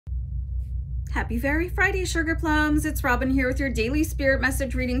Happy Fairy Friday, Sugar Plums. It's Robin here with your daily spirit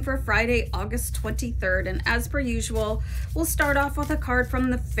message reading for Friday, August 23rd. And as per usual, we'll start off with a card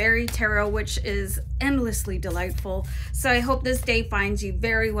from the Fairy Tarot, which is endlessly delightful. So I hope this day finds you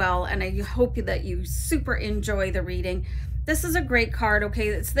very well, and I hope that you super enjoy the reading. This is a great card, okay?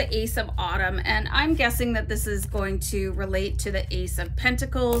 It's the Ace of Autumn, and I'm guessing that this is going to relate to the Ace of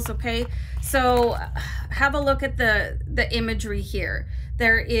Pentacles, okay? So have a look at the imagery here.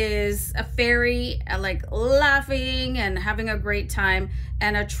 There is a fairy like laughing and having a great time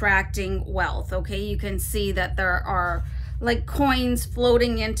and attracting wealth, okay? You can see that there are like coins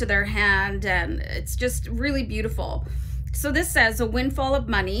floating into their hand, and it's just really beautiful. So this says a windfall of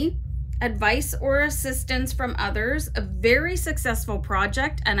money, advice or assistance from others, a very successful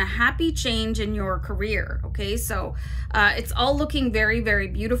project, and a happy change in your career, okay? So it's all looking very, very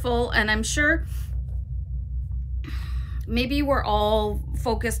beautiful, and I'm sure maybe we're all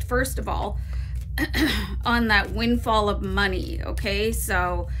focused, first of all, on that windfall of money, okay?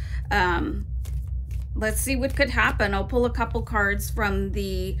 So let's see what could happen. I'll pull a couple cards from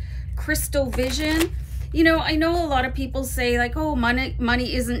the Crystal Vision. You know, I know a lot of people say like, oh,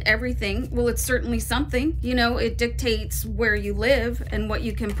 money isn't everything. Well, it's certainly something. You know, it dictates where you live and what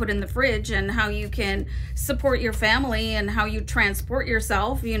you can put in the fridge and how you can support your family and how you transport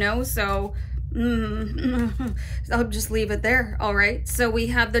yourself, you know, so I'll just leave it there. All right. So we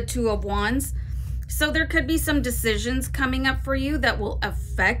have the Two of Wands. So there could be some decisions coming up for you that will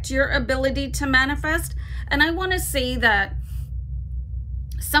affect your ability to manifest. And I want to say that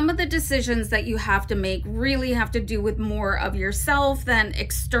some of the decisions that you have to make really have to do with more of yourself than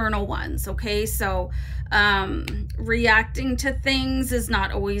external ones, okay? So reacting to things is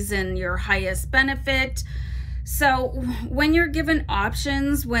not always in your highest benefit. So when you're given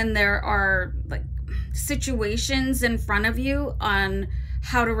options, when there are like situations in front of you on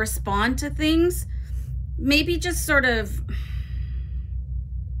how to respond to things, maybe just sort of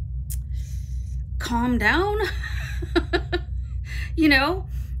calm down. You know,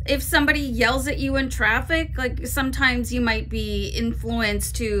 if somebody yells at you in traffic, like sometimes you might be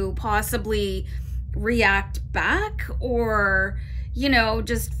influenced to possibly react back or, you know,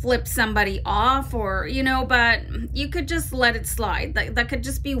 just flip somebody off or, you know, but you could just let it slide. That could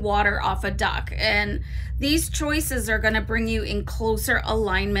just be water off a duck. And these choices are going to bring you in closer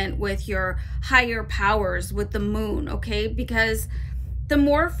alignment with your higher powers, with the moon, okay? Because the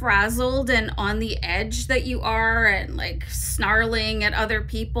more frazzled and on the edge that you are and like snarling at other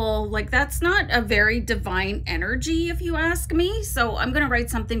people, like that's not a very divine energy, if you ask me. So I'm going to write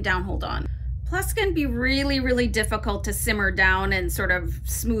something down. Hold on. Plus, it can be really, really difficult to simmer down and sort of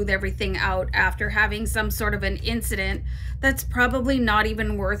smooth everything out after having some sort of an incident that's probably not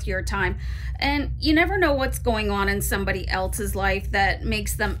even worth your time. And you never know what's going on in somebody else's life that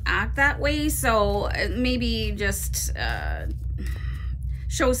makes them act that way. So maybe just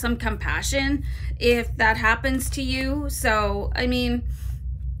show some compassion if that happens to you. So, I mean,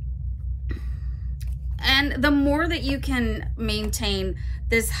 and the more that you can maintain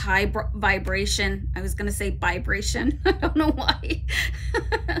this high vibration, I was going to say vibration, I don't know why.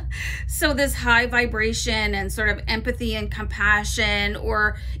 So this high vibration and sort of empathy and compassion,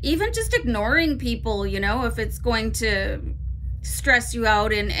 or even just ignoring people, you know, if it's going to stress you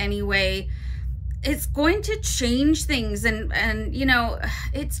out in any way, it's going to change things, and you know,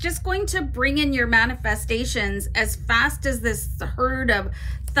 it's just going to bring in your manifestations as fast as this herd of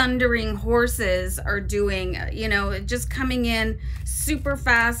thundering horses are doing, you know, just coming in super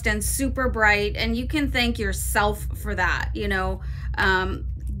fast and super bright, and you can thank yourself for that, you know,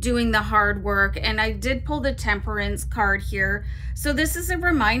 doing the hard work. And I did pull the Temperance card here. So this is a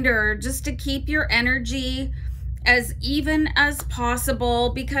reminder just to keep your energy as even as possible,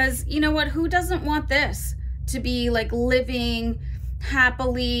 because you know what, who doesn't want this to be like living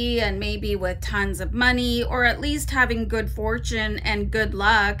happily and maybe with tons of money, or at least having good fortune and good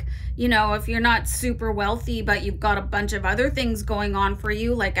luck. You know, if you're not super wealthy but you've got a bunch of other things going on for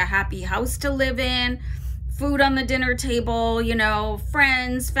you, like a happy house to live in, food on the dinner table, you know,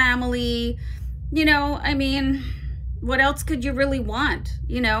 friends, family, you know, I mean, what else could you really want,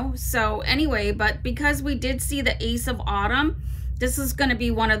 you know? So anyway, but because we did see the Ace of Autumn, this is going to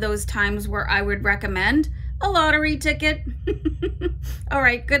be one of those times where I would recommend a lottery ticket. All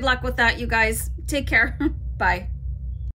right, good luck with that, you guys. Take care. Bye.